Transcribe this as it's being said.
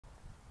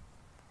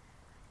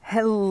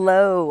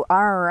Hello.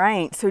 All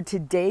right. So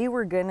today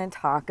we're going to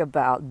talk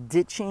about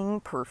ditching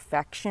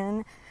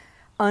perfection,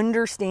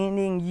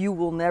 understanding you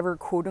will never,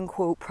 quote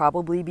unquote,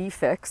 probably be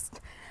fixed,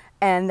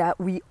 and that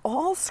we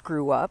all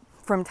screw up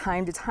from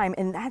time to time,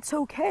 and that's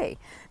okay.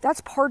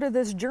 That's part of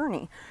this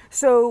journey.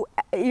 So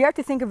you have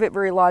to think of it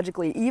very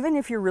logically. Even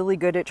if you're really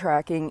good at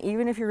tracking,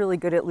 even if you're really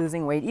good at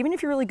losing weight, even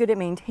if you're really good at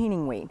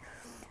maintaining weight,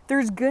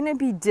 there's going to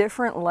be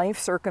different life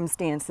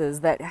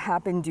circumstances that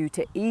happen due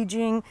to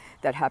aging,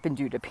 that happen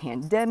due to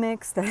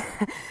pandemics,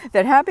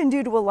 that happen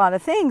due to a lot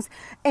of things.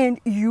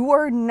 And you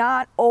are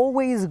not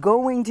always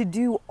going to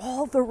do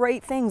all the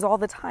right things all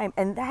the time.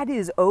 And that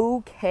is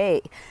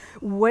okay.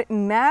 What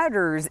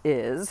matters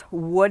is,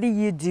 what do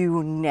you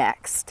do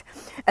next?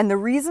 And the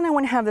reason I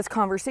want to have this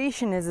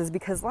conversation is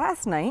because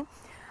last night,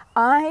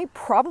 I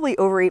probably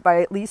overate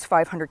by at least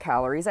 500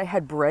 calories. I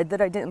had bread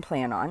that I didn't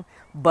plan on,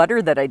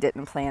 butter that I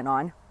didn't plan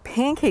on,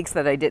 pancakes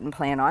that I didn't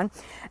plan on,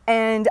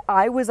 and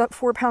I was up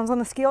 4 pounds on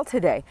the scale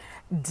today.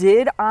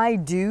 Did I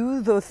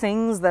do the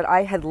things that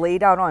I had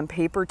laid out on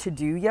paper to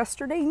do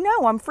yesterday?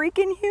 No, I'm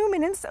freaking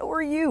human, and so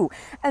are you.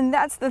 And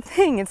that's the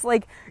thing. It's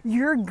like,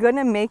 you're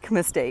gonna make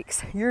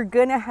mistakes. You're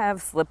gonna have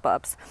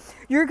slip-ups.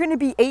 You're gonna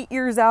be 8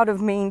 years out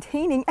of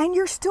maintaining, and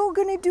you're still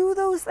gonna do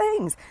those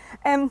things.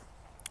 And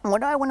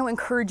what I want to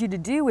encourage you to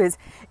do is,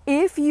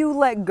 if you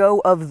let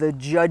go of the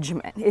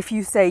judgment, if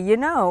you say, you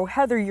know,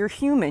 Heather, you're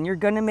human, you're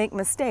going to make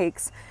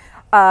mistakes,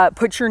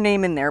 put your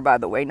name in there, by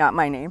the way, not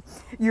my name.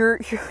 You're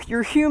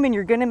human,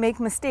 you're going to make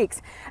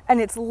mistakes. And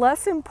it's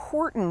less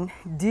important,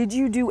 did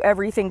you do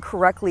everything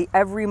correctly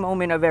every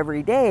moment of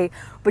every day,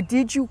 but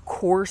did you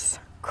course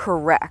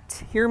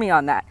correct? Hear me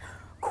on that.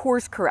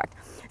 Course correct.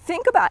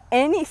 Think about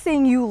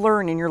anything you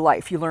learn in your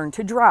life. You learn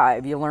to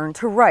drive, you learn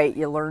to write,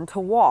 you learn to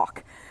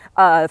walk.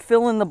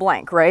 Fill in the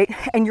blank, right?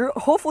 And you're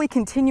hopefully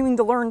continuing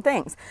to learn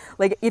things.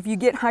 Like if you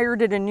get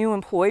hired at a new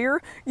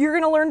employer, you're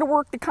going to learn to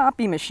work the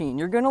copy machine.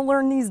 You're going to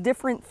learn these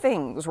different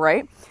things,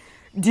 right?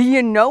 Do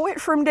you know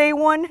it from day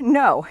one?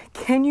 No.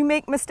 Can you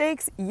make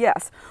mistakes?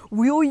 Yes.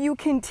 Will you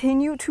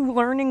continue to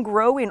learn and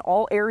grow in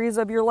all areas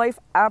of your life?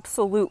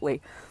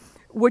 Absolutely.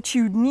 What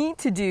you need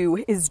to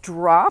do is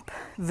drop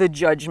the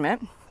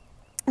judgment,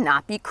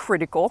 not be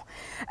critical.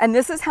 And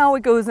this is how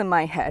it goes in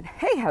my head.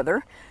 Hey,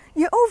 Heather,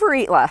 you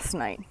overate last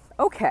night.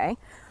 Okay.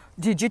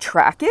 Did you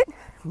track it?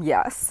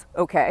 Yes.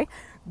 Okay.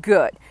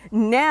 Good.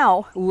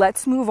 Now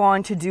let's move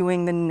on to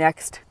doing the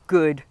next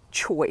good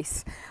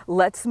choice.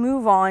 Let's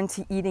move on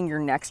to eating your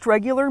next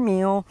regular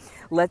meal.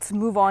 Let's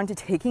move on to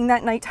taking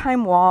that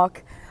nighttime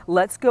walk.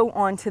 Let's go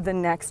on to the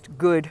next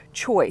good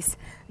choice.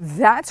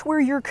 That's where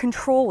your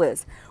control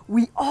is.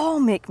 We all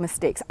make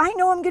mistakes. I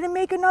know I'm going to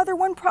make another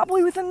one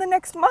probably within the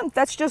next month.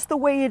 That's just the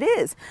way it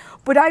is.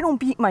 But I don't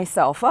beat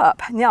myself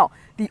up. Now,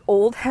 the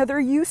old Heather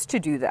used to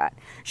do that.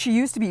 She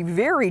used to be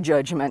very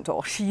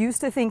judgmental. She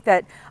used to think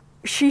that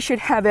she should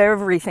have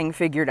everything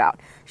figured out.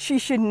 She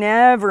should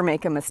never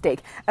make a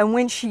mistake. And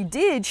when she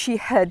did, she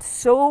had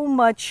so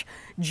much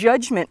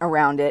judgment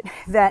around it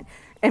that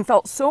and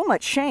felt so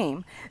much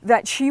shame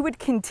that she would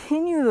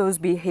continue those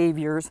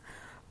behaviors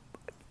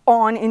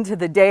on into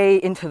the day,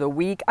 into the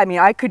week. I mean,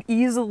 I could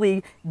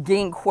easily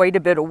gain quite a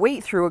bit of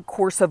weight through a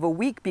course of a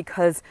week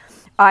because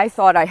I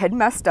thought I had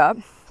messed up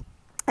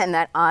and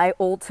that I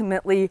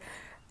ultimately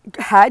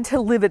had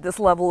to live at this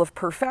level of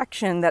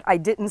perfection that I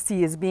didn't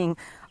see as being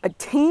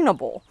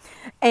attainable,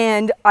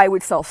 and I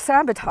would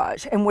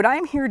self-sabotage. And what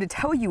I'm here to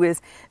tell you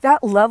is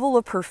that level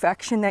of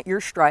perfection that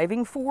you're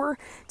striving for,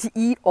 to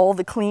eat all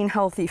the clean,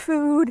 healthy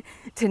food,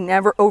 to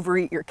never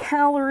overeat your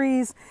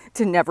calories,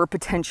 to never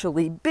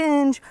potentially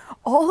binge,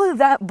 all of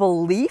that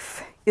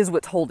belief is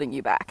what's holding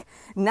you back,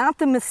 not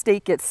the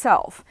mistake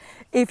itself.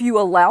 If you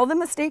allow the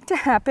mistake to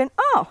happen,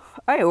 oh,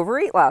 I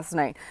overate last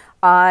night.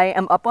 I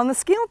am up on the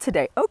scale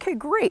today. Okay,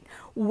 great.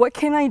 What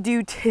can I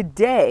do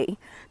today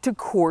to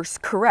course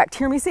correct?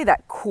 Hear me say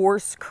that,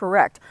 course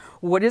correct.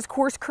 What does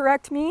course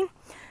correct mean?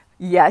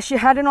 Yes, you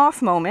had an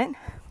off moment.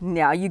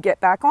 Now you get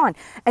back on.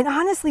 And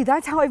honestly,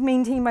 that's how I've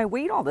maintained my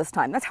weight all this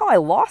time. That's how I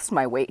lost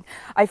my weight.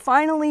 I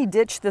finally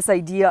ditched this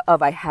idea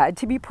of I had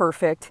to be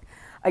perfect.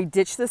 I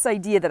ditched this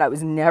idea that I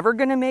was never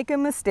going to make a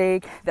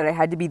mistake, that I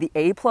had to be the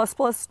A++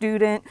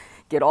 student,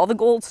 get all the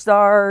gold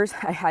stars,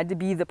 I had to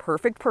be the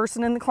perfect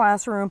person in the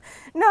classroom.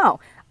 No,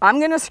 I'm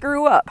going to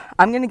screw up.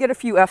 I'm going to get a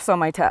few F's on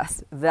my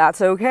test. That's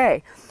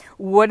okay.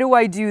 What do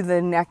I do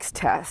the next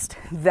test?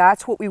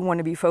 That's what we want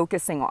to be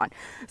focusing on.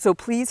 So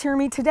please hear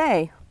me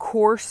today,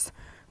 course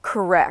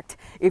correct.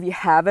 If you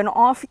have an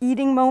off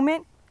eating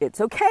moment, it's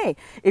okay.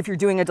 If you're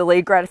doing a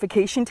delayed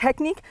gratification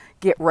technique,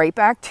 get right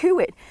back to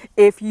it.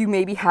 If you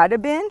maybe had a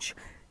binge,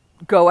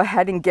 go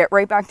ahead and get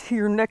right back to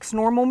your next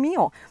normal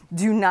meal.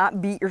 Do not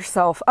beat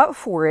yourself up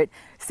for it.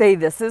 Say,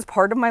 this is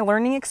part of my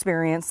learning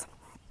experience.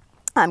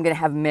 I'm going to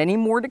have many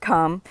more to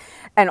come,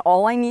 and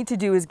all I need to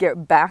do is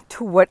get back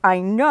to what I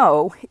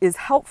know is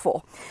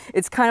helpful.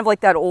 It's kind of like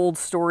that old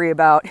story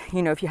about,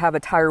 you know, if you have a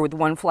tire with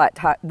one flat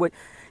tire,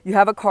 you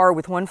have a car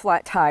with one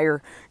flat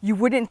tire, you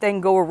wouldn't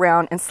then go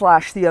around and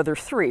slash the other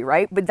 3,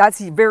 right? But that's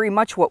very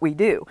much what we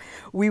do.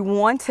 We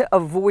want to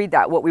avoid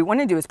that. What we want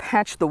to do is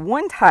patch the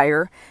one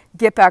tire,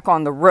 get back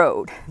on the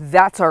road.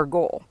 That's our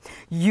goal.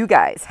 You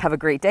guys have a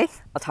great day.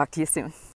 I'll talk to you soon.